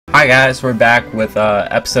Hi guys, we're back with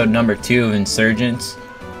episode number 2 of Insurgence.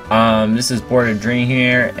 This is Bored of Dream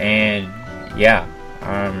here, and yeah,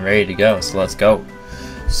 I'm ready to go, so let's go.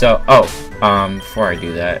 So, before I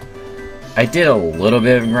do that, I did a little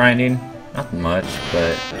bit of grinding, not much,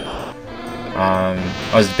 but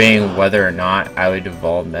I was debating whether or not I would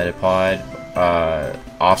evolve Metapod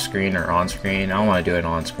off screen or on screen. I don't want to do it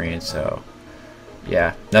on screen, so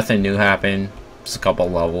yeah, nothing new happened, just a couple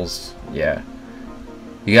levels. Yeah,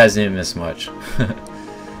 you guys didn't miss much.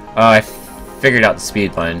 I figured out the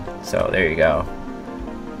speed button, so there you go.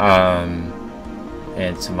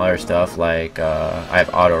 And some other stuff like I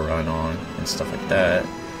have auto run on and stuff like that.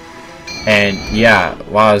 And yeah,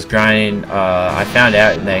 while I was grinding, I found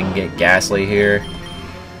out that I can get Ghastly here.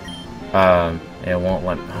 And it won't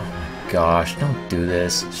let. Oh my gosh! Don't do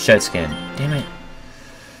this. Shed skin. Damn it.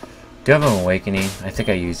 Do I have an awakening? I think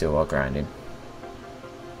I used it while grinding.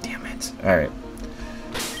 Damn it. All right.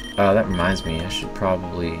 That reminds me. I should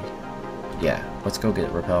probably. Yeah. Let's go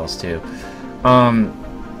get repels too.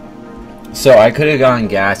 So I could have gotten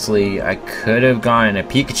Ghastly. I could have gotten a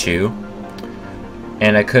Pikachu.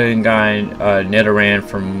 And I couldn't gotten Nidoran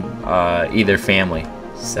from either family.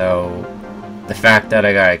 So the fact that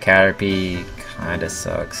I got a Caterpie kinda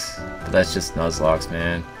sucks. But that's just Nuzlocke,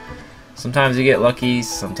 man. Sometimes you get lucky,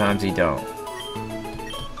 sometimes you don't.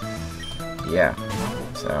 Yeah.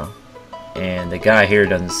 So, and the guy here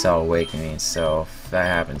doesn't sell Awakening, so if that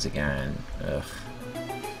happens again, ugh.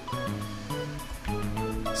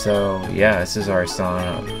 So yeah, this is already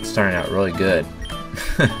starting out really good.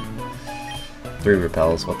 3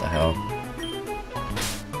 repels, what the hell?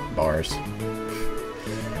 Bars.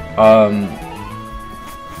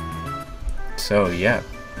 So yeah.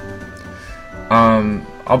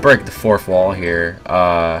 I'll break the 4th wall here.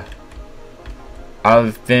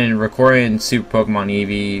 I've been recording Super Pokemon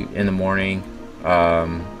Eevee in the morning.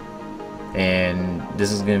 And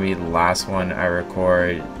this is gonna be the last one I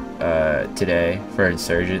record today for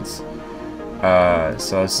Insurgence.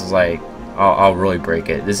 So this is like I'll really break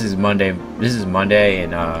it. This is Monday. This is Monday,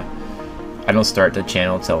 and I don't start the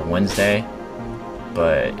channel till Wednesday.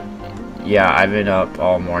 But yeah, I've been up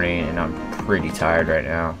all morning, and I'm pretty tired right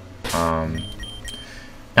now.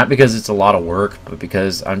 Not because it's a lot of work, but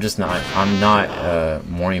because I'm just not. I'm not a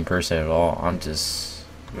morning person at all. I'm just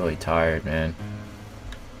really tired, man.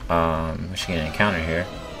 We should get an encounter here.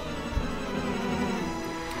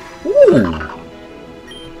 Ooh,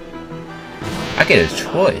 I get a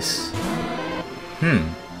choice.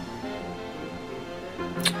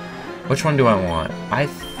 Which one do I want? I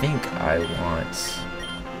think I want.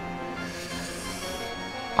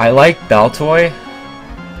 I like Baltoy,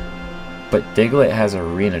 but Diglett has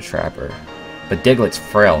Arena Trapper. But Diglett's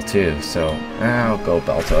frail too, so I'll go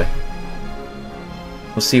Baltoy.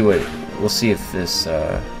 We'll see what. We'll see if this.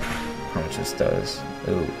 How much this does.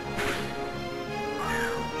 Ooh.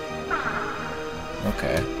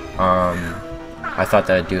 Okay. I thought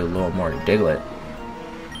that'd do a little more to Diglett.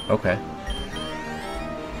 Okay.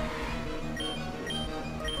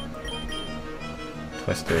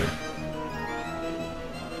 Twister.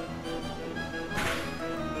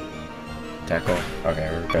 Tackle. Okay,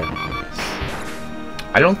 we're good.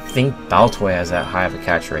 I don't think Baltoy has that high of a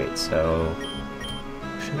catch rate, so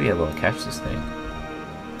we should be able to catch this thing.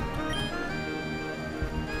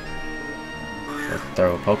 Let's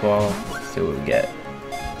throw a Pokeball, see what we get.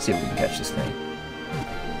 See if we can catch this thing.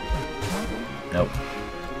 Nope.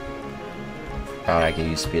 Oh, I can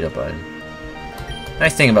use speed up button.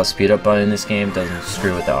 Nice thing about speed up button in this game, doesn't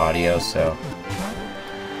screw with the audio, so.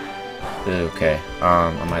 Okay,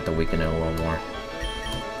 I might have to weaken it a little more.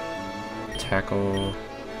 Tackle.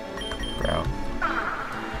 Growl.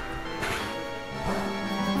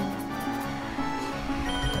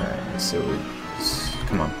 Alright, so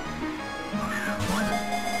come on.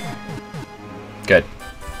 Good.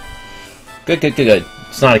 Good.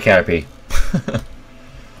 It's not a Caterpie.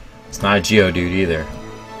 It's not a Geodude either.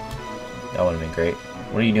 That would have been great.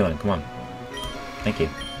 What are you doing? Come on. Thank you.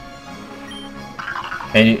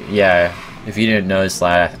 And yeah, if you didn't notice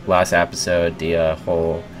last episode, the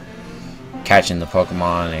whole catching the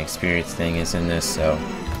Pokemon and experience thing is in this, so.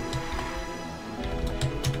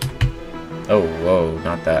 Oh, whoa,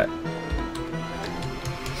 not that.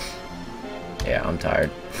 Yeah, I'm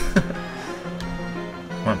tired.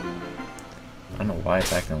 Come on. I don't know why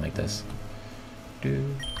it's acting like this.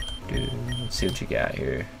 Let's see what you got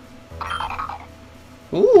here.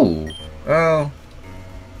 Ooh! Oh.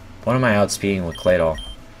 What am I outspeeding with Claydol?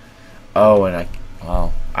 Oh, and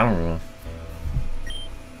well, I don't know.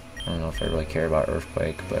 I don't know if I really care about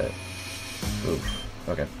Earthquake, but oof.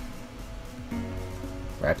 Okay.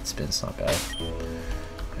 Rapid Spin's not bad.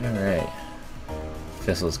 Alright. If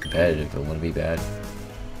this was competitive, it wouldn't be bad.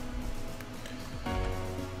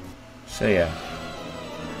 So yeah.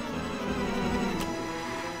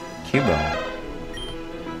 Cubone.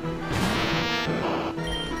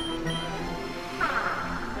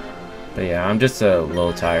 But yeah, I'm just a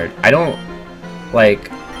little tired. I don't,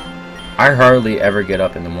 like, I hardly ever get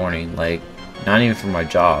up in the morning, like, not even for my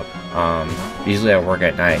job. Usually I work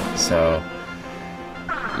at night, so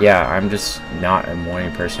yeah, I'm just not a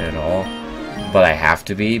morning person at all. But I have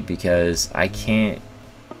to be, because I can't,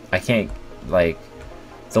 like,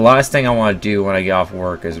 the last thing I want to do when I get off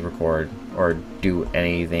work is record, or do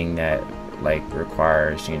anything that, like,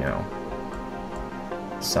 requires, you know,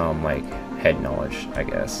 some, like, head knowledge, I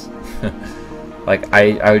guess. Like,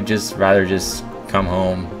 I would just rather just come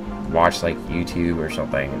home, watch, like, YouTube or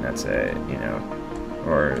something, and that's it, you know,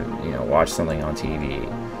 or, you know, watch something on TV,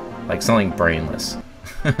 like something brainless.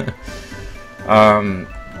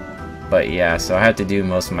 But yeah, so I have to do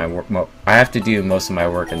most of my work. I have to do most of my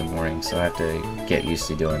work in the morning, so I have to get used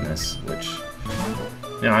to doing this, which,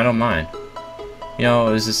 you know, I don't mind. You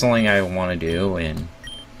know, is this something I want to do? And,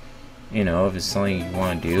 you know, if it's something you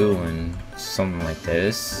want to do and something like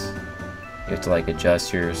this, you have to, like,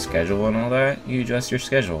 adjust your schedule and all that. You adjust your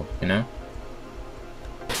schedule, you know.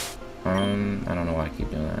 I don't know why I keep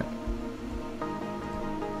doing that.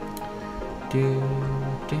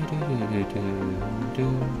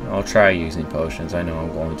 I'll try using potions. I know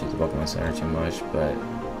I'm going to the Pokemon Center too much, but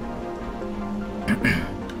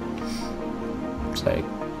it's like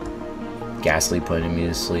Ghastly putting me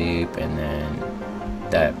to sleep, and then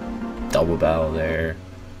that double battle there.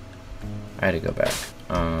 I had to go back.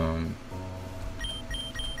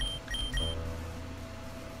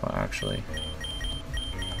 Well, actually,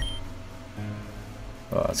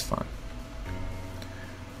 well, that's fun.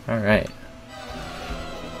 All right.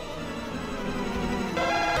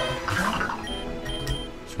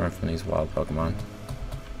 Let's run from these wild Pokemon.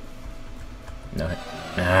 No.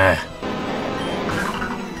 Ah.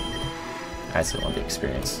 I still want the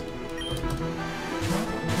experience.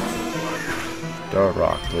 Throw a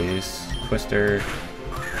rock, please. Twister.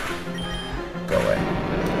 Go away.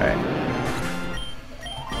 Alright.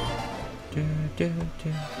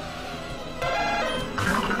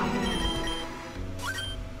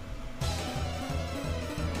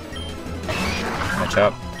 Match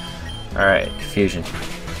up. Alright, fusion.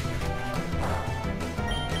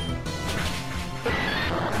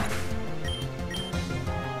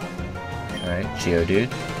 Alright, Geodude.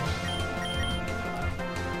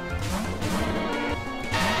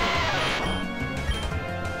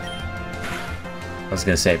 I was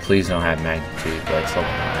gonna say, please don't have magnitude, but it's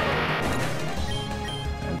level 9.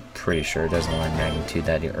 I'm pretty sure it doesn't learn magnitude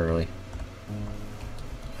that early.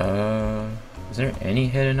 Is there any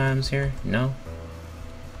hidden items here? No?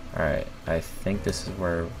 Alright, I think this is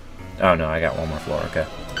where... Oh no, I got one more floor, okay.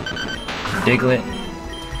 Diglett.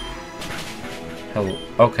 Hello.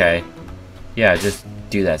 Okay. Yeah, just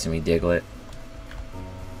do that to me, Diglett.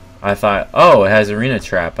 I thought, oh, it has Arena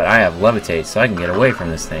Trap, but I have Levitate, so I can get away from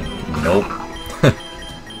this thing. Nope.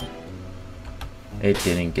 It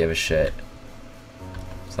didn't give a shit.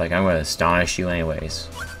 It's like, I'm gonna astonish you anyways.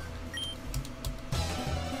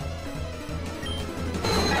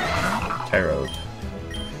 Tyrogue.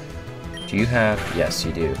 Do you have... Yes,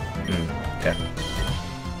 you do. Okay.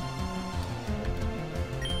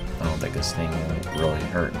 I don't think this thing will really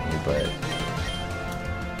hurt me, but...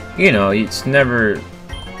 You know, it's never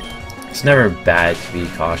bad to be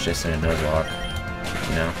cautious in a Nuzlocke.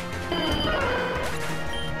 You know?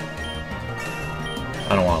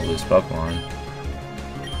 I don't want to lose Pokemon.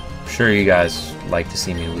 I'm sure you guys like to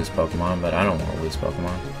see me lose Pokemon, but I don't want to lose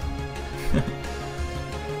Pokemon.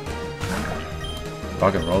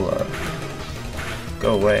 Rolla.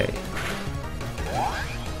 Go away.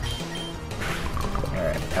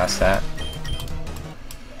 Alright, past that.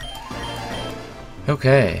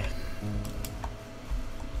 Okay.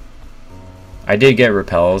 I did get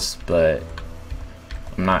repels, but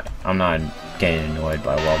I'm not getting annoyed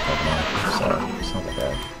by wild Pokemon, so it's not that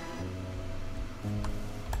bad.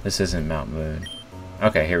 This isn't Mount Moon.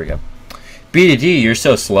 Okay, here we go. B to D, you're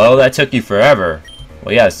so slow, that took you forever.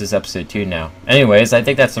 Well, yeah, this is episode 2 now. Anyways, I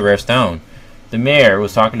think that's the rare stone the mayor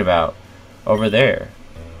was talking about over there.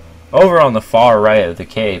 Over on the far right of the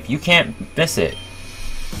cave. You can't miss it.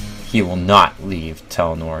 He will not leave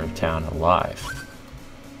Telnor town alive.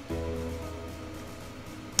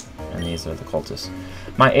 And these are the cultists.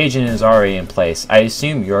 My agent is already in place. I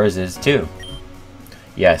assume yours is too.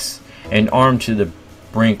 Yes, and armed to the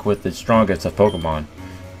brink with the strongest of Pokemon.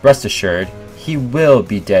 Rest assured, he will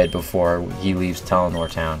be dead before he leaves Telnor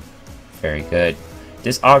town. Very good.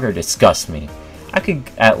 This augur disgusts me. I could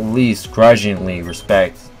at least grudgingly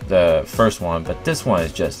respect the first one, but this one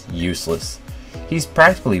is just useless. He's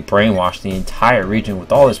practically brainwashed the entire region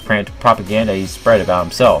with all this propaganda he's spread about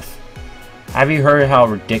himself. Have you heard how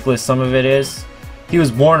ridiculous some of it is? He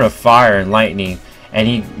was born of fire and lightning, and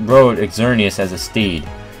he rode Xerneas as a steed.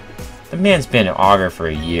 The man's been an augur for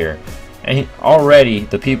a year, and already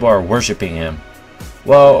the people are worshipping him.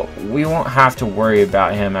 Well, we won't have to worry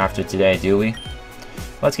about him after today, do we?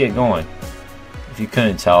 Let's get going. If you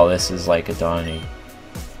couldn't tell, this is like a Donnie.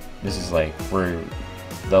 This is like where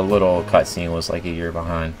the little cutscene was like a year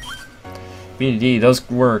behind. BD, those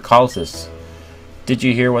were cultists. Did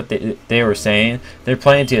you hear what they were saying? They're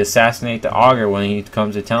planning to assassinate the augur when he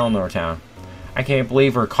comes to Telenor Town. I can't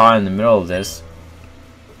believe we're caught in the middle of this.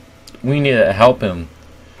 We need to help him.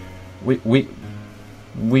 We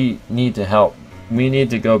need to help. We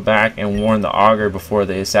need to go back and warn the augur before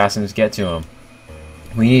the assassins get to him.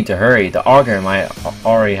 We need to hurry. The augur might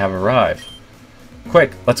already have arrived.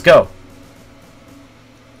 Quick, let's go.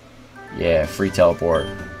 Yeah, free teleport.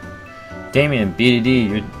 Damien, BDD,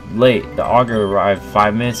 you're late. The augur arrived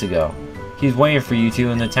 5 minutes ago. He's waiting for you two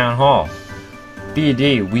in the town hall.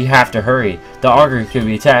 BDD, we have to hurry. The augur could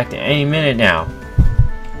be attacked at any minute now.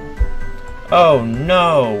 Oh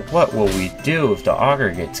no! What will we do if the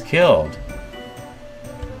augur gets killed?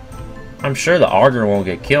 I'm sure the augur won't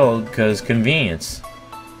get killed because convenience.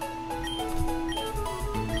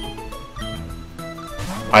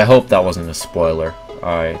 I hope that wasn't a spoiler.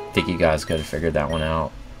 I think you guys could have figured that one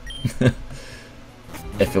out.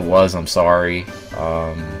 If it was, I'm sorry.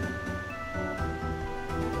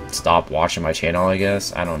 Stop watching my channel, I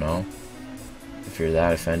guess. I don't know. If you're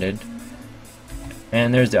that offended.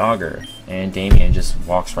 And there's the augur. And Damien just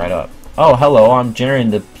walks right up. Oh, hello, I'm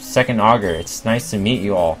Jaren, the second augur. It's nice to meet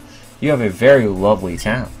you all. You have a very lovely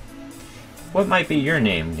town. What might be your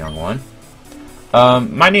name, young one?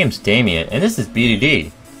 My name's Damien, and this is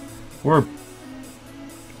BDD.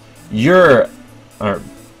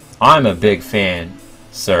 I'm a big fan,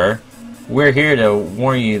 sir. We're here to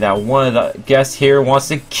warn you that one of the guests here wants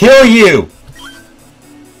to kill you!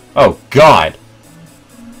 Oh, God!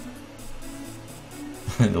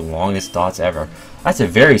 The longest thoughts ever. That's a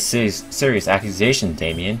very serious accusation,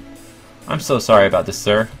 Damien. I'm so sorry about this,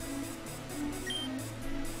 sir.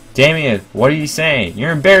 Damien, what are you saying?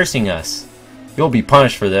 You're embarrassing us. You'll be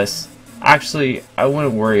punished for this. Actually, I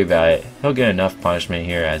wouldn't worry about it. He'll get enough punishment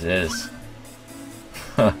here as is.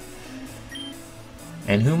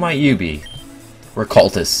 And who might you be? We're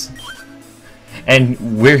cultists.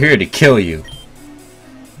 And we're here to kill you.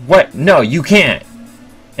 What? No, you can't.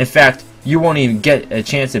 In fact, you won't even get a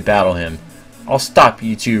chance to battle him. I'll stop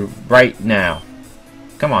you two right now.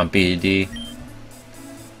 Come on, BD.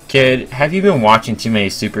 Kid, have you been watching too many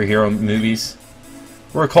superhero movies?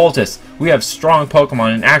 We're cultists. We have strong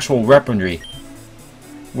Pokemon and actual weaponry.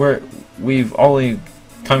 We've only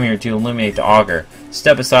come here to eliminate the augur.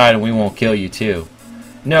 Step aside and we won't kill you too.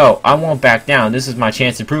 No, I won't back down. This is my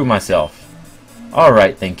chance to prove myself.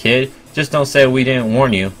 Alright then, kid. Just don't say we didn't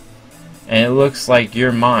warn you. And it looks like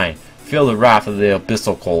you're mine. Feel the wrath of the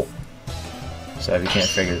Abyssal Cult. So if you can't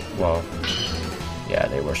figure... well... yeah,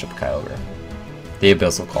 they worship Kyogre. The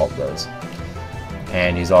Abyssal Cult does.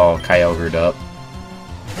 And he's all Kyogre'd up.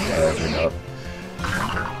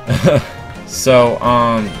 So,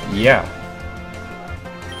 yeah.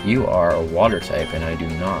 You are a water type, and I do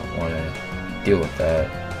not want to deal with that.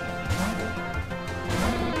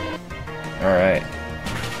 Alright.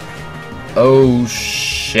 Oh,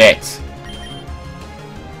 shit.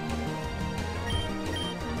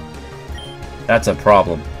 That's a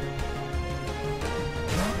problem.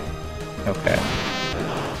 Okay.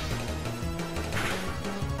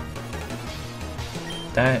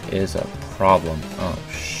 That is a problem. Oh,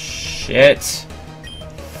 shit.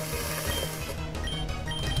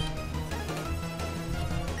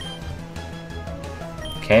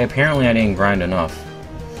 Okay, apparently I didn't grind enough.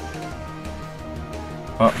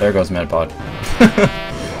 Oh, there goes Metapod.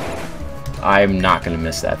 I'm not gonna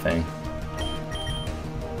miss that thing.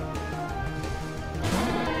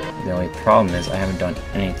 The only problem is I haven't done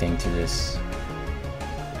anything to this.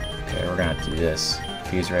 Okay, we're gonna have to do this.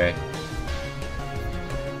 Fuse Ray.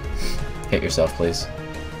 Hit yourself, please.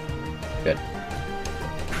 Good.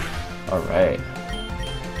 Alright.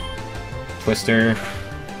 Twister.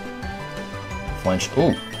 Flinch.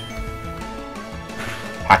 Ooh.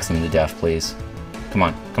 Hacks him to death, please. Come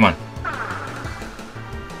on, come on.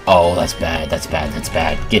 Oh, that's bad, that's bad, that's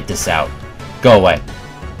bad. Get this out. Go away.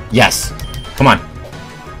 Yes! Come on.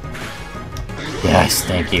 Yes,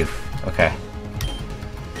 thank you. Okay.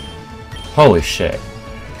 Holy shit.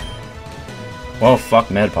 Well, fuck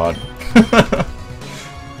Medpod.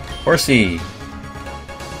 Horsey!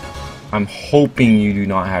 I'm hoping you do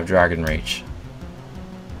not have Dragon Rage.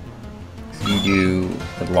 If you do,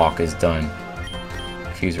 the lock is done.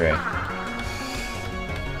 Fuse Ray.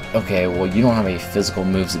 Okay, well you don't have any physical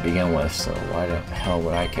moves to begin with, so why the hell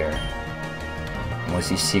would I care? Unless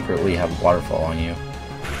you secretly have Waterfall on you.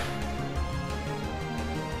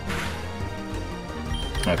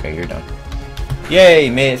 Okay, you're done. Yay,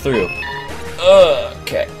 made it through.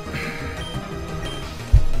 Okay.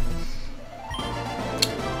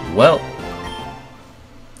 Well,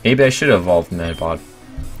 maybe I should have evolved Medpod.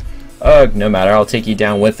 Ugh, no matter, I'll take you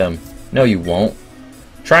down with them. No, you won't.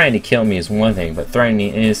 Trying to kill me is one thing, but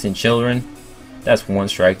threatening innocent children? That's one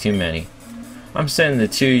strike too many. I'm sending the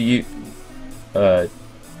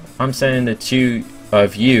two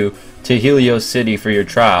of you to Helios City for your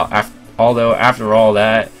trial. Although after all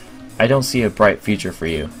that, I don't see a bright future for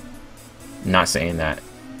you. Not saying that.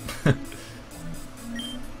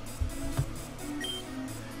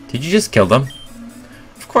 Did you just kill them?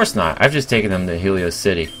 Of course not. I've just taken them to Helios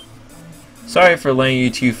City. Sorry for letting you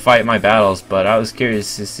two fight my battles, but I was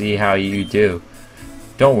curious to see how you do.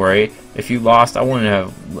 Don't worry. If you lost, I wouldn't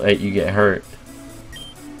have let you get hurt.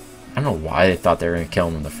 I don't know why they thought they were going to kill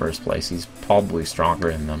him in the first place. He's probably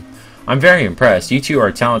stronger than them. I'm very impressed. You two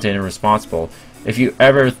are talented and responsible. If you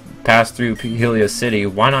ever pass through Helios City,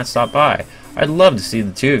 why not stop by? I'd love to see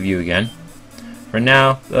the two of you again. For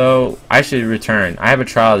now, though, I should return. I have a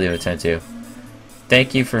trial to attend to.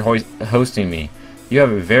 Thank you for hosting me. You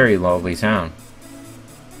have a very lovely town.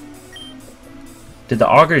 Did the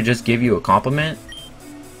augur just give you a compliment?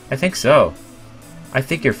 I think so. I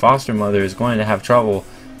think your foster mother is going to have trouble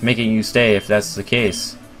making you stay if that's the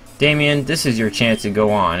case. Damien, this is your chance to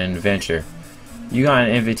go on an adventure. You got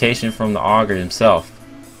an invitation from the augur himself.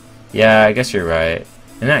 Yeah, I guess you're right.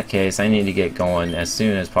 In that case, I need to get going as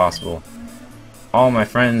soon as possible. All my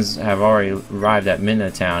friends have already arrived at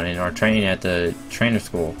Midna Town and are training at the trainer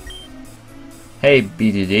school. Hey,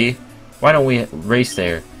 BDD, why don't we race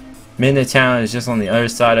there? Midna Town is just on the other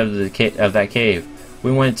side of that cave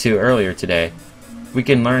we went to earlier today. We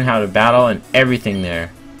can learn how to battle and everything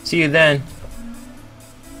there. See you then.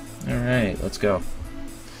 Alright, let's go.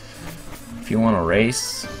 If you want to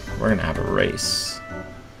race, we're going to have a race.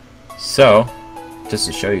 So, just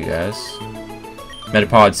to show you guys,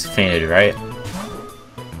 Metapod's fainted, right?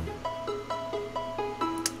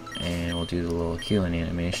 And we'll do the little healing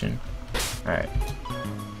animation. Alright.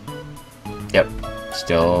 Yep.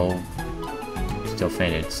 Still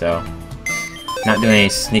fainted, so not doing any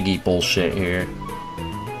sniggy bullshit here.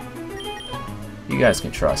 You guys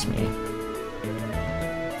can trust me.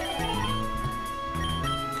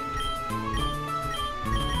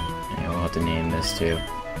 And we'll have to name this too.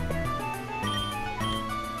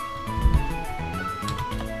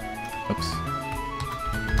 Oops.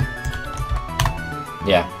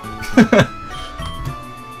 Yeah.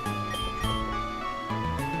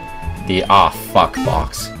 The fuck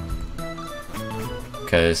box.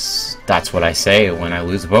 Because that's what I say when I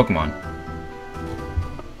lose a Pokemon.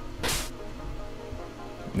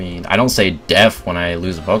 I mean, I don't say def when I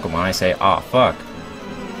lose a Pokemon, I say fuck.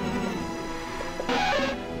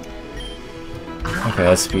 Okay,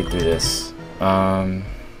 let's speed through this.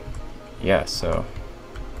 Yeah, so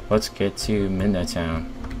let's get to Midna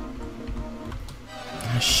Town.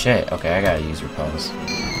 Oh, shit, okay, I gotta use repels.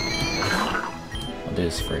 I'll do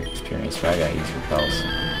this for experience, but I gotta use repels.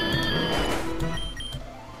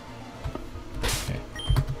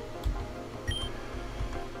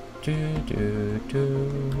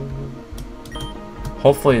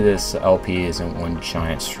 Hopefully this LP isn't one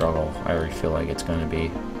giant struggle. I already feel like it's gonna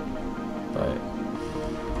be. But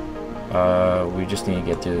we just need to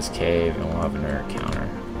get through this cave and we'll have another encounter.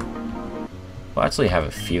 We'll actually have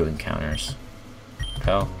a few encounters.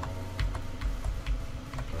 Hell.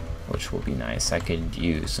 Which will be nice. I could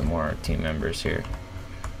use some more team members here.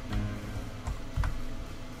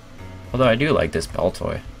 Although I do like this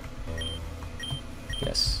Beltoy.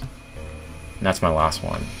 Yes. And that's my last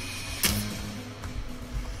one.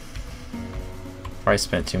 Probably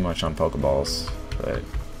spent too much on Pokeballs, but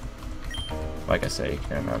like I say, you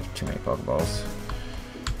can't have too many Pokeballs.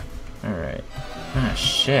 Alright. Ah,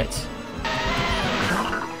 shit.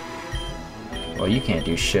 Well, you can't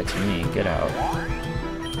do shit to me. Get out.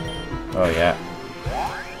 Oh, yeah.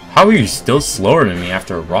 How are you still slower than me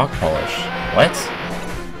after a rock polish? What?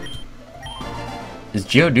 Is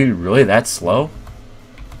Geodude really that slow?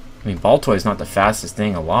 I mean, Baltoy's not the fastest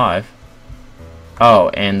thing alive. Oh,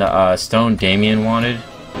 and the stone Damien wanted.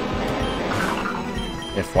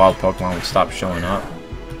 If wild Pokemon would stop showing up.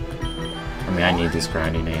 I mean, I need this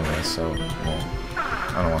grinding anyway, so... Well,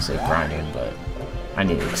 I don't want to say grinding, but I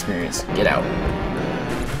need experience. Get out.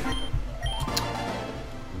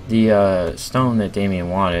 The stone that Damien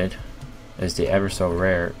wanted is the ever so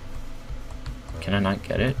rare. Can I not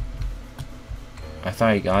get it? I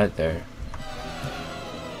thought he got it there.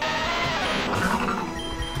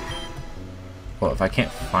 Well, if I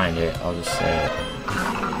can't find it, I'll just say it.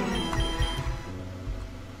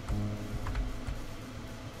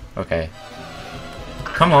 Okay.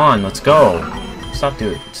 Come on, let's go. Stop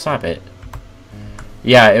it.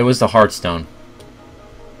 Yeah, it was the Heartstone.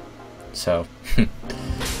 So,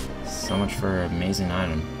 so much for an amazing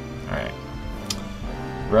item. Alright.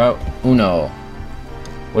 Route Uno.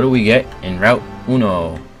 What do we get in Route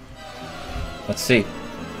Uno? Let's see.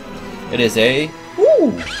 It is a...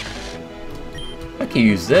 Woo! I can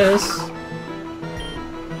use this.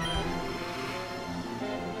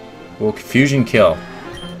 Well, Confusion Kill.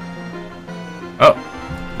 Oh,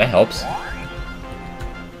 that helps.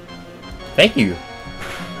 Thank you.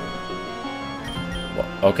 Well,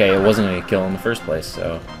 okay, it wasn't a kill in the first place,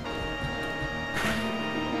 so...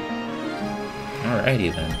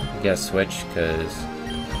 Alrighty then. We gotta switch, because...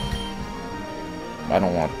 I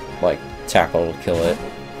don't want, like, tackle to kill it.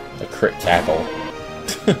 A crit tackle.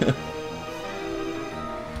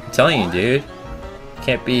 I'm telling you, dude.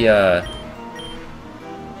 Can't be,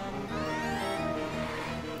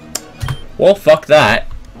 Well, fuck that.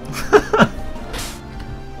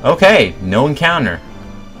 Okay, no encounter.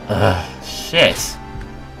 Ugh, shit.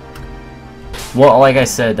 Well, like I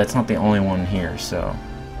said, that's not the only one here, so...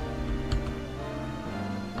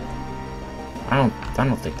 I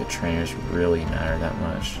don't think the trainers really matter that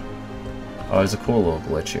much. Oh, there's a cool little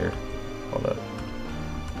glitch here. Hold up.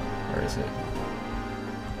 Where is it?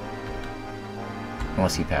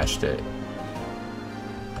 Unless he patched it.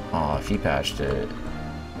 Oh, if he patched it...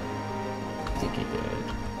 I think he did.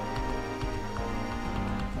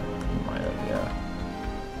 He might have, yeah.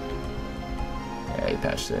 Yeah, he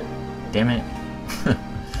patched it. Damn it.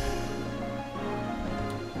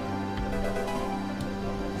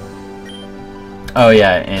 Oh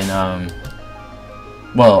yeah, and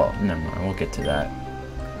well, never mind, we'll get to that.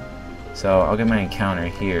 So I'll get my encounter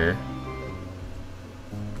here.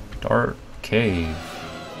 Dark Cave.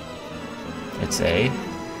 It's a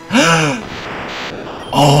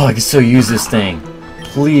oh, I can still use this thing.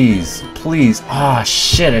 Please, please. Ah,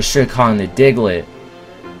 shit, I should have caught the Diglett.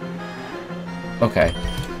 Okay.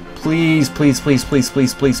 Please, please, please, please,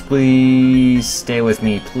 please, please, please stay with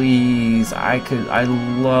me, please. I'd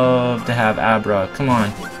love to have Abra. Come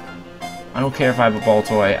on. I don't care if I have a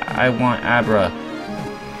Baltoy. I want Abra.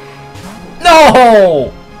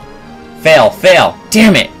 No! Fail, fail.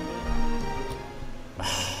 Damn it.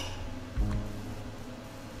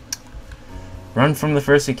 Run from the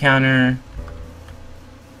first encounter.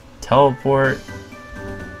 Teleport.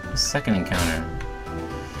 Second encounter.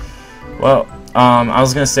 Well, I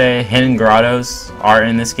was gonna say hidden grottos are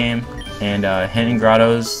in this game, and hidden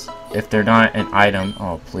grottos, if they're not an item,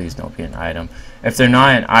 oh please don't be an item. If they're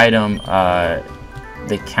not an item,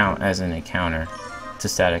 they count as an encounter. It's a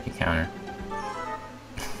static encounter.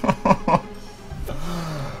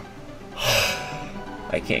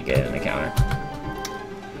 I can't get an encounter.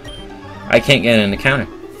 I can't get an encounter.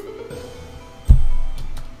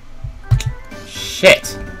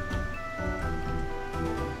 Shit.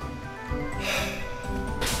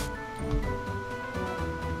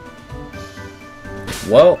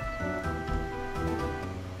 Well,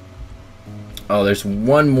 oh, there's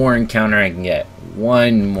one more encounter I can get.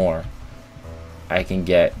 One more I can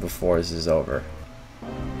get before this is over.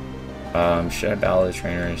 Should I battle the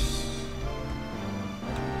trainers?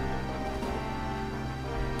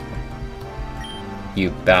 You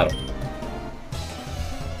battle.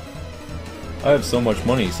 I have so much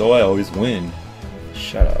money, so I always win.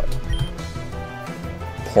 Shut up.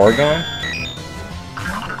 Porygon?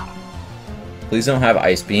 Please don't have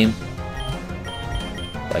Ice Beam.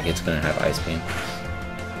 Like it's gonna have Ice Beam.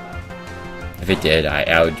 If it did,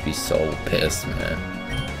 I would be so pissed, man.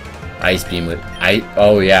 Ice Beam would...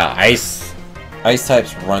 oh yeah, Ice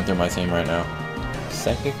types run through my team right now.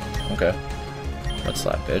 Psychic? Okay. Let's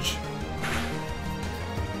slap, bitch.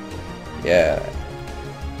 Yeah.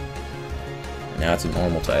 Now it's a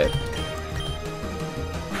normal type.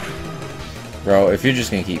 Bro, if you're just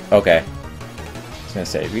gonna keep... Okay. I was gonna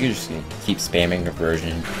say, if you're just gonna keep spamming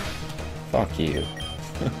conversion, fuck you.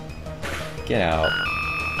 Get out.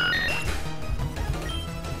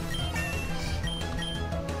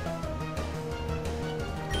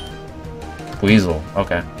 Weasel,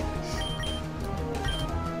 okay.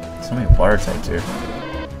 So many water types here.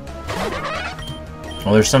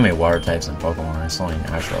 Well, there's so many water types in Pokemon, it's only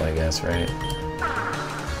natural, I guess, right?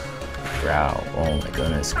 Growl. Oh my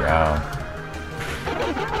goodness, Growl.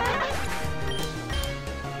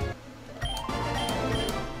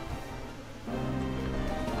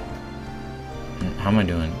 How am I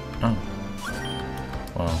doing? Oh.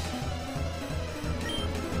 Well.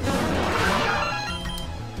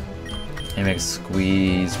 Maybe I can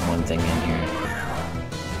squeeze one thing in here.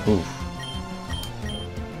 Oof.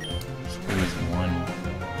 Squeeze one.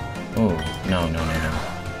 Oh, no, no, no, no.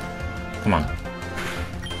 Come on.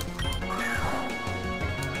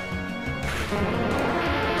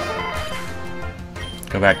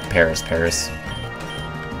 Go back to Paris, Paris.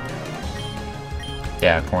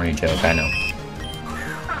 Yeah, corny joke, I know.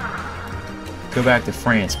 Go back to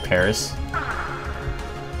France, Paris.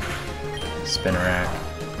 Spinnerack.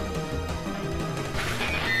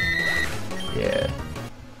 Yeah.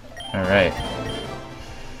 Alright.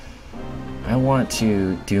 I want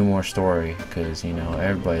to do more story, because, you know,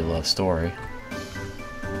 everybody loves story.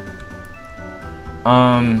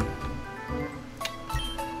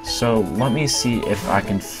 So, let me see if I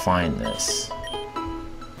can find this.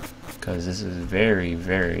 Because this is very,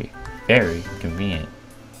 very, very convenient.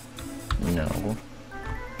 No.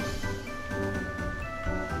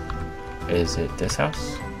 Is it this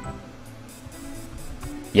house?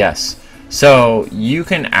 Yes. So, you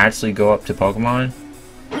can actually go up to Pokemon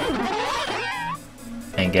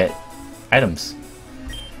and get items.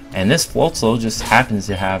 And this Floatzel just happens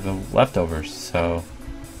to have leftovers, so...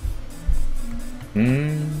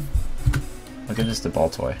 Look at this, the ball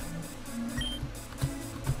toy.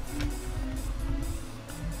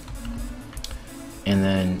 And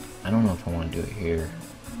then, I don't know if I want to do it here.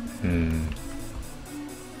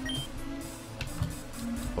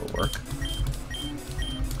 Will it work?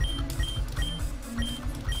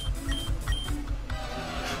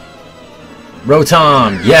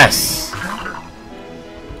 Rotom! Yes!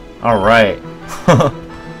 Alright.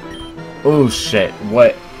 Oh shit,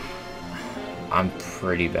 what? I'm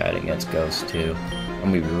pretty bad against ghosts too.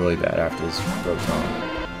 I'm gonna be really bad after this Rotom.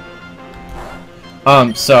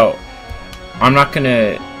 So I'm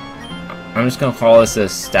just gonna call this a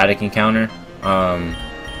static encounter.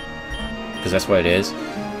 Because that's what it is.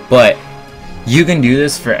 But you can do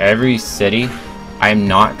this for every city. I'm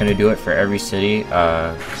not gonna do it for every city,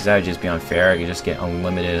 because that would just be unfair. You just get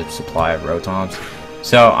unlimited supply of Rotoms.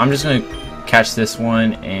 So I'm just gonna catch this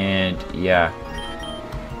one, and yeah.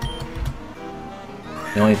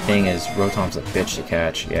 The only thing is Rotom's a bitch to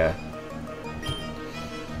catch, yeah.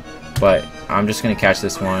 But I'm just gonna catch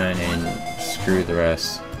this one and screw the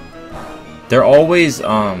rest. They're always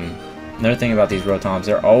another thing about these Rotoms,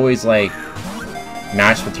 they're always like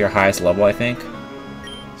matched with your highest level, I think.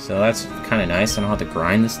 So that's kind of nice. I don't have to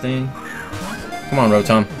grind this thing. Come on,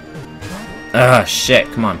 Rotom. Ah,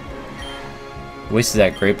 shit. Come on. Wasted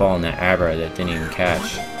that Great Ball and that Abra that didn't even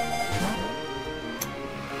catch.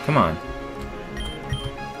 Come on.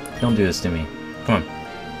 Don't do this to me. Come on.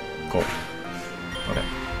 Cool. Okay.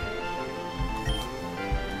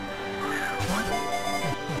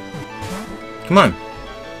 Come on.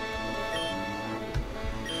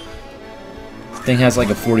 This thing has like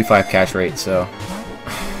a 45 catch rate, so...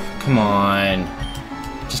 Come on.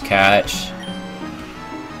 Just catch.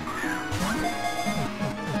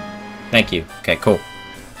 Thank you. Okay, cool.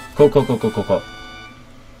 Cool.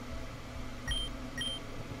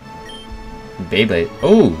 Beyblade.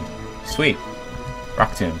 Oh, sweet.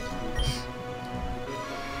 Rock Tomb.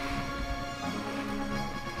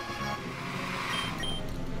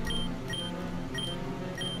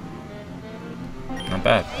 Not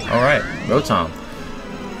bad. Alright, Rotom.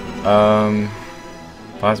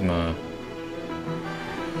 Plasma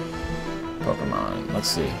Pokemon. Let's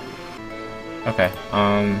see. Okay.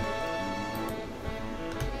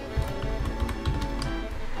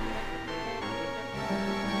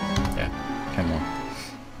 Yeah. Come on.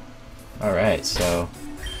 Alright, so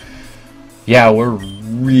yeah, we're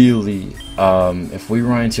really if we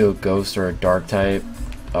run into a ghost or a dark type,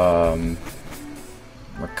 we're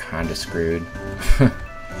kinda screwed.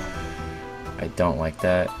 I don't like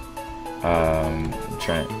that. I'm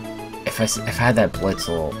trying. If I had that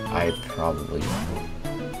Blitzle, I probably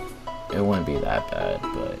it wouldn't be that bad,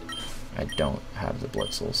 but I don't have the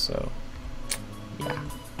Blitzle, so yeah,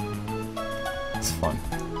 it's fun.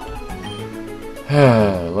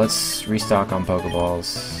 Let's restock on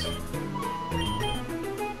Pokeballs.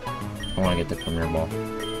 I want to get the Premier Ball.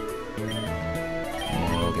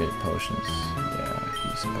 And we'll get potions. Yeah,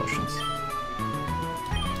 use some potions.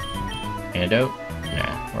 Antidote?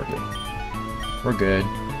 Nah, we're good. We're good.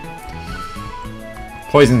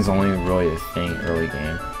 Poison's only really a thing early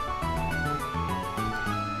game.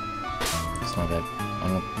 It's not that. I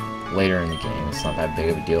don't later in the game. It's not that big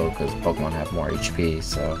of a deal because Pokemon have more HP,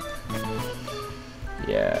 so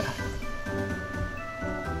yeah.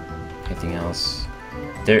 Anything else?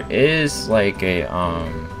 There is like a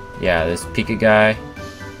yeah, this Pika guy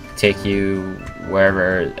take you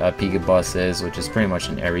wherever a Pika bus is, which is pretty much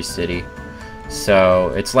in every city. So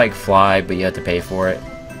it's like Fly, but you have to pay for it.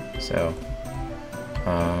 So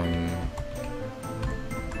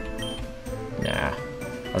nah.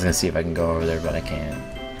 I was gonna see if I can go over there, but I can't.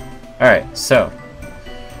 Alright, so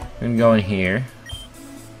I'm gonna go in here.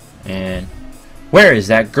 And where is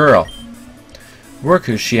that girl? Where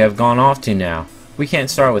could she have gone off to now? We can't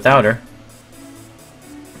start without her.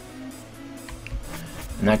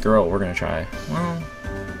 And that girl, we're gonna try. Well,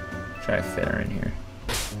 try to fit her in here.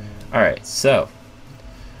 Alright, so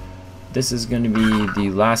this is gonna be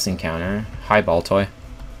the last encounter. Hi, Baltoy.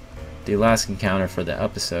 The last encounter for the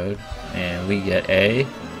episode, and we get a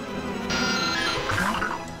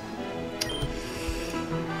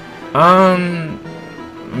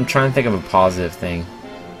I'm trying to think of a positive thing,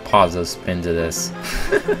 positive spin to this.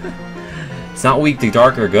 It's not weak to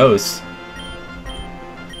darker ghosts.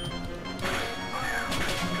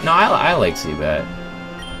 No, I like Zubat.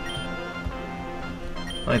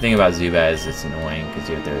 The only thing about Zubat is it's annoying because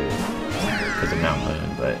you have to, because of Mount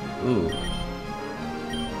Moon, but ooh.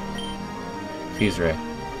 Fuse Ray.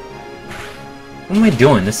 What am I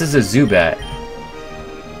doing? This is a Zubat.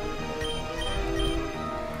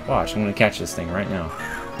 Watch, I'm gonna catch this thing right now.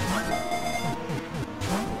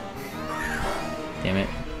 Damn it.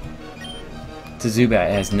 It's a Zubat.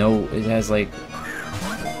 It has no. It has like.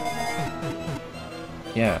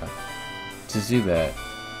 Yeah. It's a Zubat.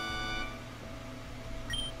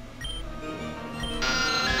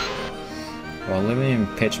 While living in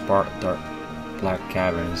pitch dark black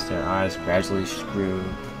caverns, their eyes gradually grew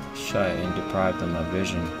shut and deprived them of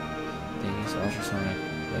vision. They use ultrasonic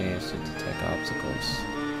waves to detect obstacles.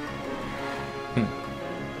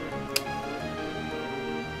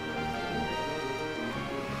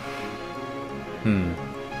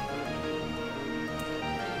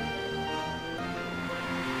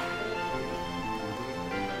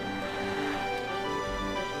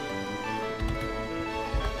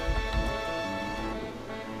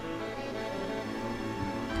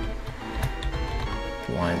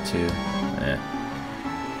 Wanted to.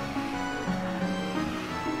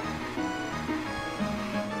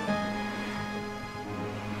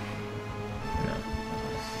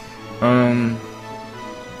 No.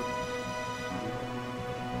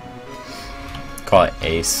 Call it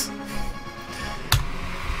Ace.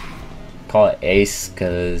 Call it Ace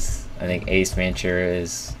because I think Ace Ventura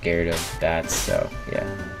is scared of bats, so yeah.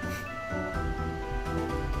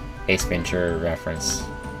 Ace Ventura reference.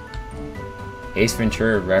 Ace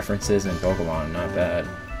Ventura references in Pokemon, not bad.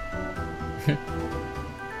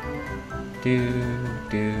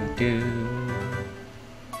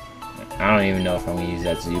 I don't even know if I'm gonna use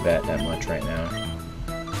that Zubat that much right now.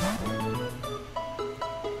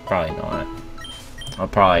 Probably not. I'll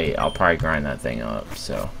probably grind that thing up,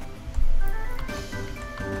 so.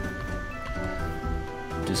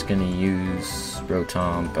 Just gonna use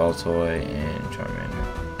Rotom, Baltoy, and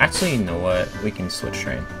Charmander. Actually, you know what? We can switch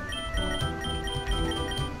train.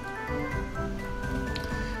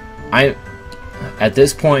 At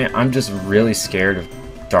this point, I'm just really scared of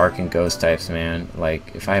dark and ghost types, man.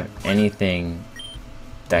 Like, if I have anything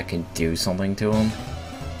that can do something to them,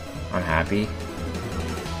 I'm happy.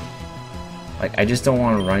 Like, I just don't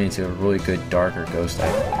want to run into a really good dark or ghost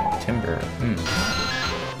type. Timber.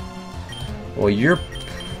 Well, you're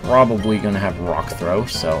probably going to have Rock Throw,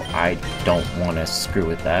 so I don't want to screw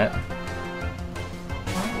with that.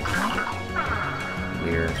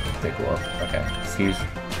 Weird. Big wolf. Okay.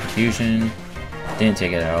 Fusion. Didn't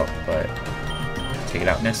take it out, but take it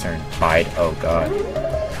out next turn. Bide. Oh god.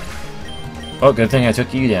 Oh, good thing I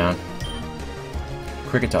took you down.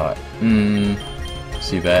 Kricketot.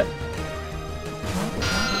 Zubat.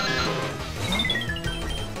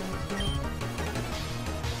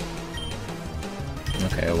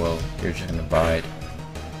 Okay, well, you're just gonna bide.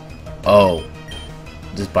 Oh.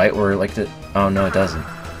 Does bite work like that? Oh, no, it doesn't.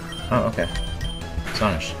 Oh, okay.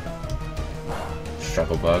 Astonish.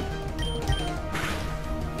 Struggle Bug.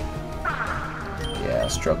 Yeah,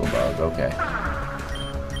 Struggle Bug, okay.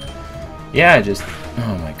 Yeah, just...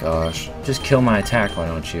 Oh my gosh. Just kill my attack, why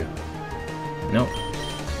don't you? Nope.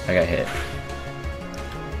 I got hit.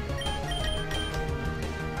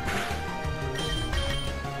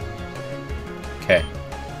 Okay.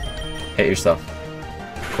 Hit yourself.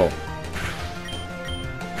 Cool.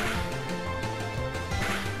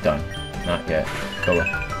 Done. Not yet. Cool.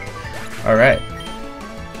 Alright.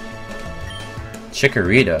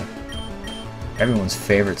 Chikorita. everyone's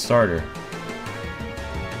favorite starter.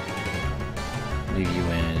 Leave you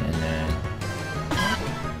in, and then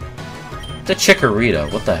the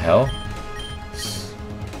Chikorita. What the hell?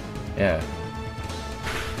 Yeah.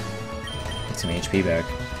 Get some HP back.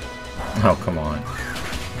 Oh, come on.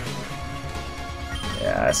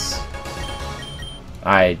 Yes.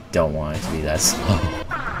 I don't want it to be that slow.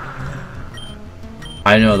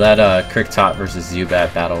 I know that Kriktot versus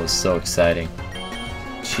Zubat battle was so exciting.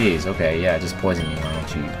 Jeez, okay, yeah, just poison me, why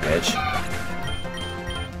don't you, bitch?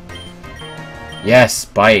 Yes,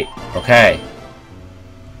 bite. Okay.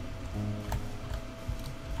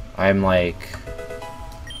 I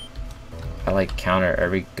counter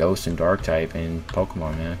every ghost and dark type in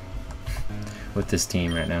Pokemon, man. With this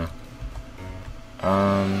team right now.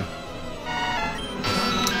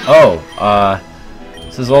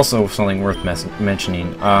 This is also something worth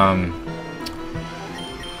mentioning.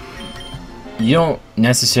 You don't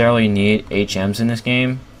necessarily need HMs in this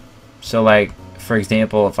game. So, like, for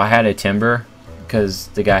example, if I had a Timber, because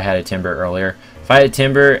the guy had a Timber earlier, if I had a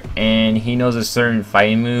Timber and he knows a certain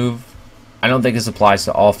fighting move, I don't think this applies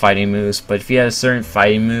to all fighting moves, but if he had a certain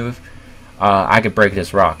fighting move, I could break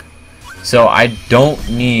this rock. So I don't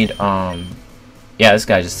need, yeah, this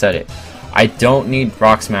guy just said it. I don't need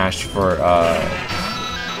Rock Smash for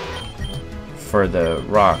the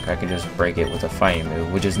rock. I can just break it with a fighting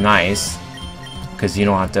move, which is nice, because you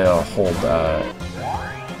don't have to hold,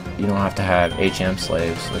 you don't have to have HM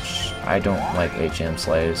slaves, which I don't like HM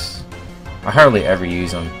slaves. I hardly ever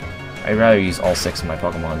use them. I'd rather use all 6 of my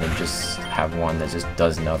Pokemon than just have one that just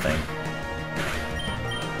does nothing.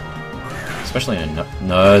 Especially in a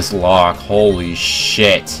Nuzlocke. Holy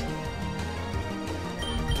shit.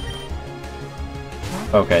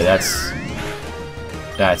 Okay, that's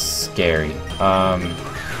scary.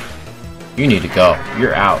 You need to go.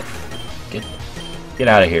 You're out. Get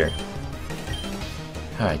out of here.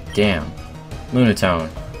 God damn. Lunatone.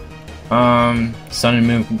 Sun and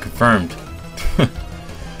Moon confirmed.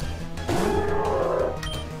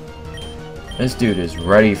 This dude is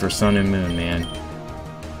ready for Sun and Moon, man.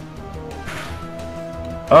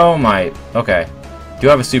 Oh my. Okay. Do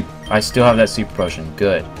I have a super? I still have that super potion.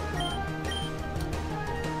 Good.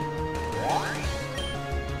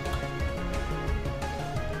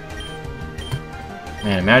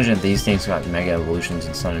 Man, imagine if these things got Mega Evolutions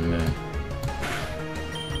in Sun and Moon.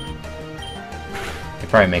 They'd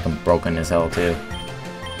probably make them broken as hell, too.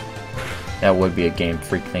 That would be a Game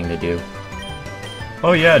Freak thing to do.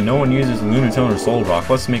 Oh yeah, no one uses Lunatone or Soul Rock.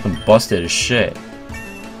 Let's make them busted as shit.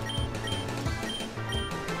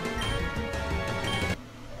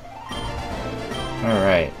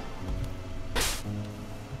 Alright.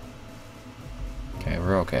 Okay,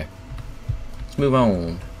 we're okay. Let's move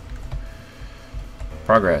on.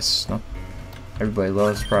 Progress. No, everybody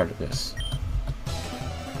loves progress.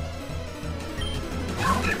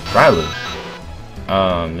 Rylu.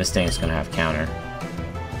 This thing's gonna have counter.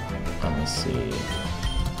 Let me see.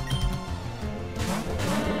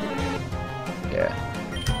 Yeah.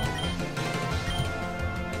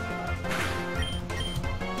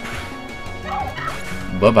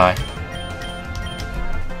 Bye-bye.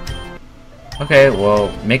 Okay, well,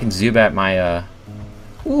 making Zubat my,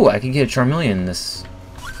 Ooh, I can get a Charmeleon in this.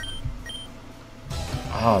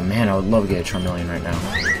 Oh, man, I would love to get a Charmeleon right now.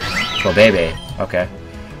 Well, baby. Okay.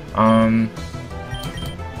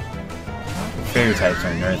 Fairy types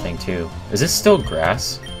are another thing, too. Is this still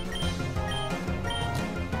grass?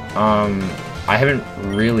 I haven't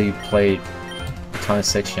really played a ton of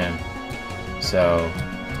 6th Gen, so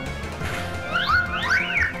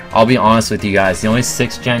I'll be honest with you guys. The only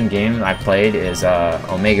 6th Gen game I played is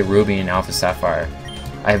Omega Ruby and Alpha Sapphire.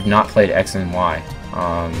 I have not played X and Y.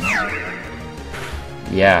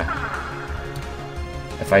 Yeah.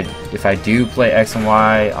 If I do play X and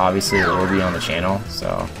Y, obviously it will be on the channel.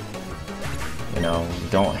 So, you know,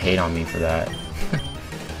 don't hate on me for that.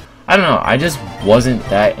 I don't know, I just wasn't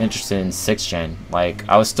that interested in 6th Gen. Like,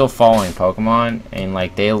 I was still following Pokemon, and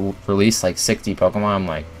like, they released like 60 Pokemon, I'm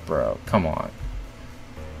like, bro, come on.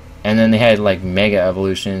 And then they had like Mega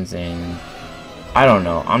Evolutions, and I don't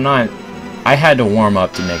know, I had to warm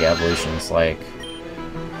up to Mega Evolutions. Like,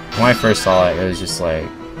 when I first saw it, it was just like,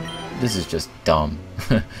 this is just dumb.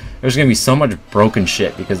 There's gonna be so much broken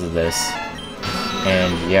shit because of this.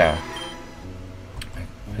 And yeah,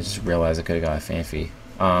 I just realized I could've got a Fanfy.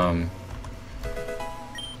 Oh,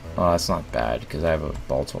 that's not bad, because I have a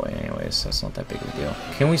Baltoy anyways, so that's not that big of a deal.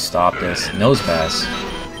 Can we stop this? Nose Pass.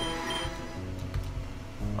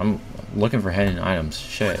 I'm looking for hidden items.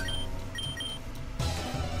 Shit.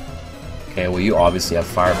 Okay, well, you obviously have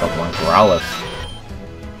Fire Pokemon.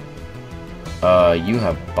 Growlithe. You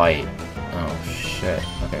have Bite. Oh shit.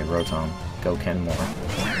 Okay, Rotom. Go Kenmore.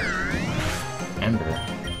 Ember.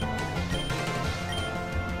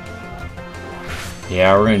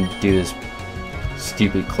 Yeah, we're gonna do this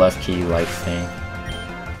stupid Clef Key life thing.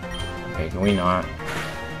 Okay, can we not?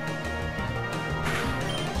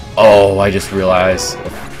 Oh, I just realized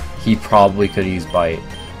he probably could use Bite.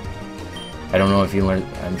 I don't know if he learned.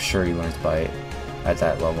 I'm sure he learns Bite at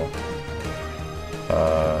that level.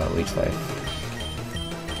 Leech Life.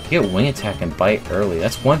 You get Wing Attack and Bite early.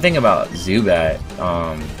 That's one thing about Zubat.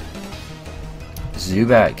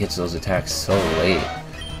 Zubat gets those attacks so late,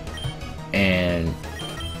 and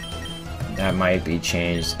that might be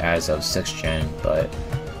changed as of 6th gen, but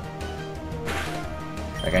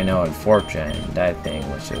like I know in 4th gen, that thing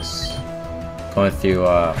was just going through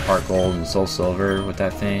Heart Gold and Soul Silver with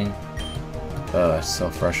that thing. It's so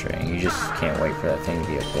frustrating. You just can't wait for that thing to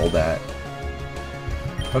be a Golbat.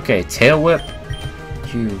 Okay, Tail Whip.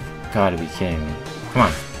 You've got to be kidding me. Come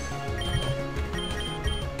on.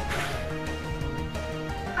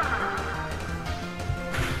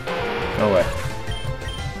 Go away.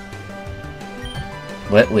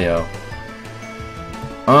 Litleo.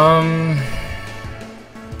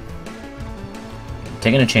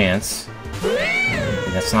 Taking a chance.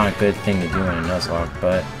 That's not a good thing to do in a Nuzlocke,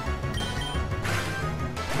 but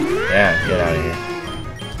yeah, get out of here.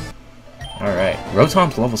 Alright,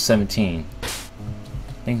 Rotom's level 17.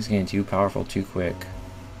 Thing's getting too powerful too quick.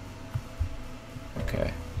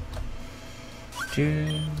 Okay.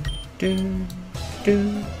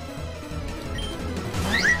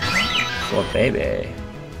 Oh baby.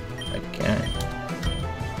 Again.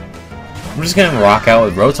 I'm just gonna rock out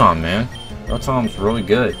with Rotom, man. Rotom's really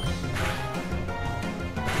good.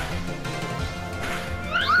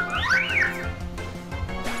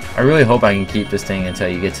 I really hope I can keep this thing until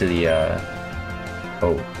you get to the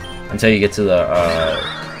until you get to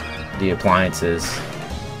the appliances.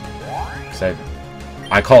 'Cause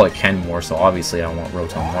I call it Kenmore, so obviously I want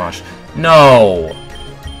Rotom Wash. No!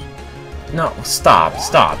 No, stop,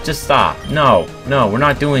 just stop. No, we're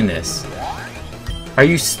not doing this. Are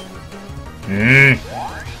you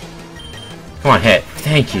Come on, hit.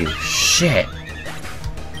 Thank you. Shit.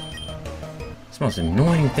 It's the most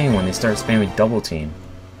annoying thing when they start spamming double team.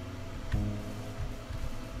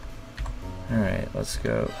 Alright, let's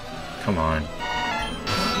go. Come on.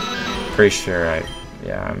 Pretty sure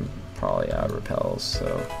I'm probably out of repels,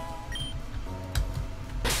 so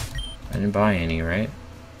I didn't buy any, right?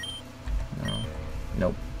 No.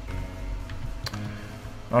 Nope.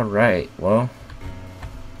 Alright, well.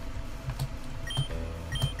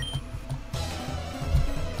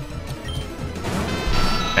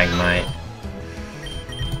 Magnemite.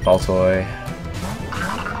 Baltoy.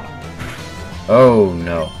 Oh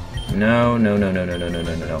no. No.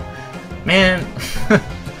 Man!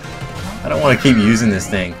 I don't want to keep using this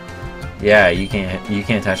thing. Yeah, you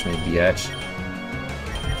can't touch me, bitch.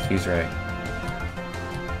 He's right.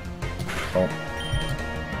 Oh.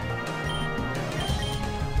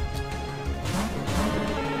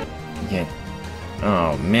 Yeah.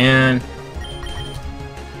 Oh man.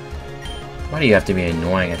 Why do you have to be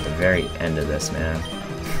annoying at the very end of this, man?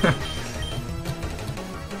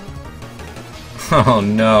 Oh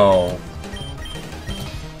no.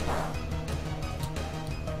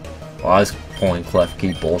 Well, I was pulling Clef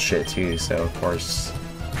Key bullshit too, so of course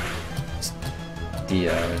the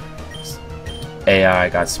AI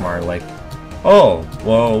got smart, like, oh,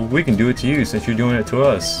 well, we can do it to you since you're doing it to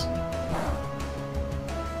us.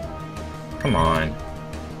 Come on.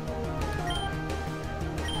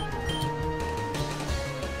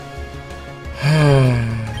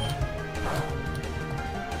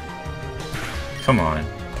 Come on.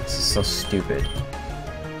 This is so stupid.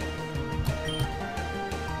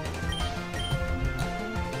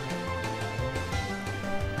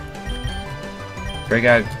 Great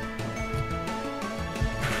guy.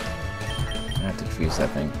 I have to confuse that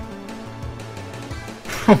thing.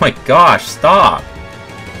 Oh my gosh, stop!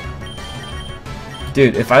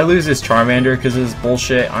 Dude, if I lose this Charmander because of this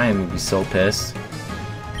bullshit, I am gonna be so pissed.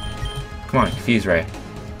 Come on, Confuse Ray.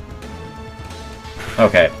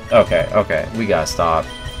 Okay, we gotta stop.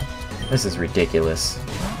 This is ridiculous.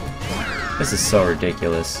 This is so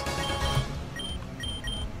ridiculous.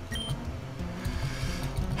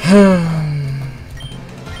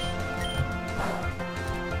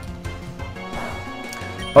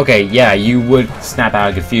 Okay, yeah, you would snap out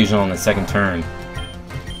of Confusion on the second turn.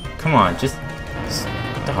 Come on, just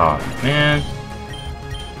stop, man.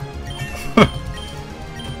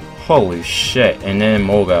 Holy shit, and then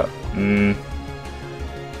Molga.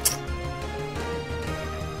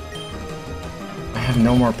 I have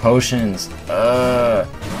no more potions.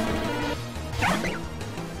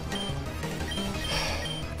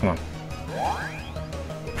 Come on.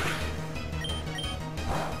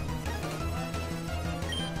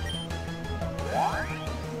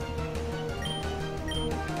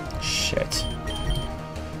 Shit.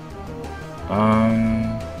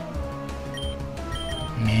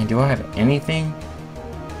 Man, do I have anything?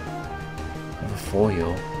 I have a full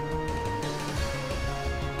heal.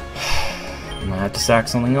 I might have to sack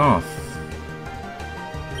something off.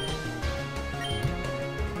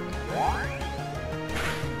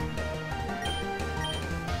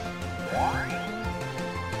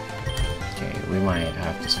 Okay, we might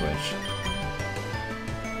have to switch.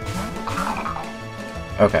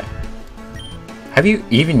 Okay. Have you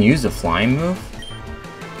even used a flying move?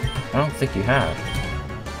 I don't think you have.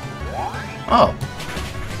 Oh.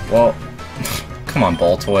 Well, come on,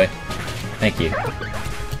 ball toy. Thank you.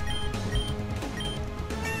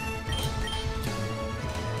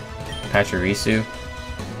 Pachirisu.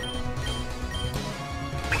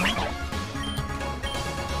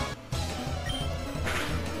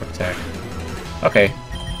 Protect. Okay.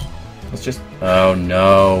 Let's just... Oh,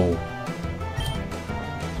 no.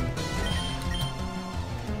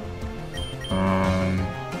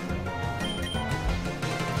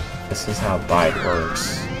 This is how bite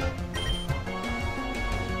works.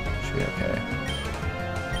 Should be okay.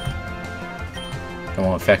 It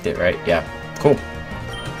won't affect it, right? Yeah. Cool.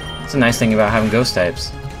 That's a nice thing about having ghost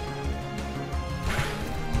types.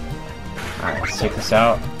 Alright, let's take this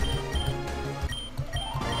out.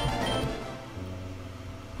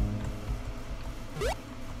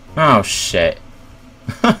 Oh, shit.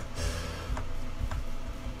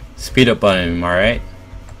 Speed up button, alright?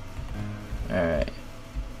 Alright.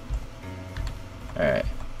 Alright.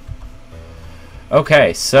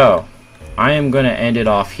 Okay, so I am gonna end it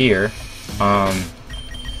off here.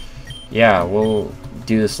 Yeah, we'll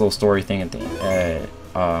do this little story thing at the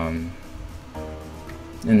in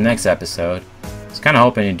the next episode. I was kinda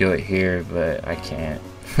hoping to do it here, but I can't.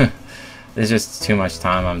 There's just too much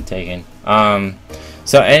time I'm taking.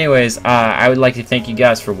 So anyways, I would like to thank you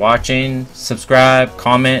guys for watching. Subscribe,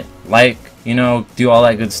 comment, like, you know, do all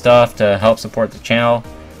that good stuff to help support the channel.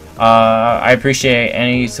 I appreciate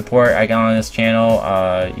any support I got on this channel.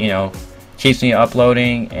 You know, keeps me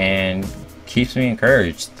uploading and keeps me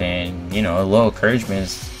encouraged. And, you know, a little encouragement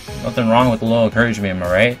is nothing wrong with a little encouragement, am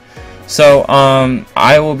I right? So,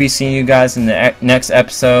 I will be seeing you guys in the next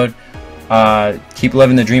episode. Keep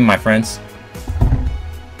living the dream, my friends.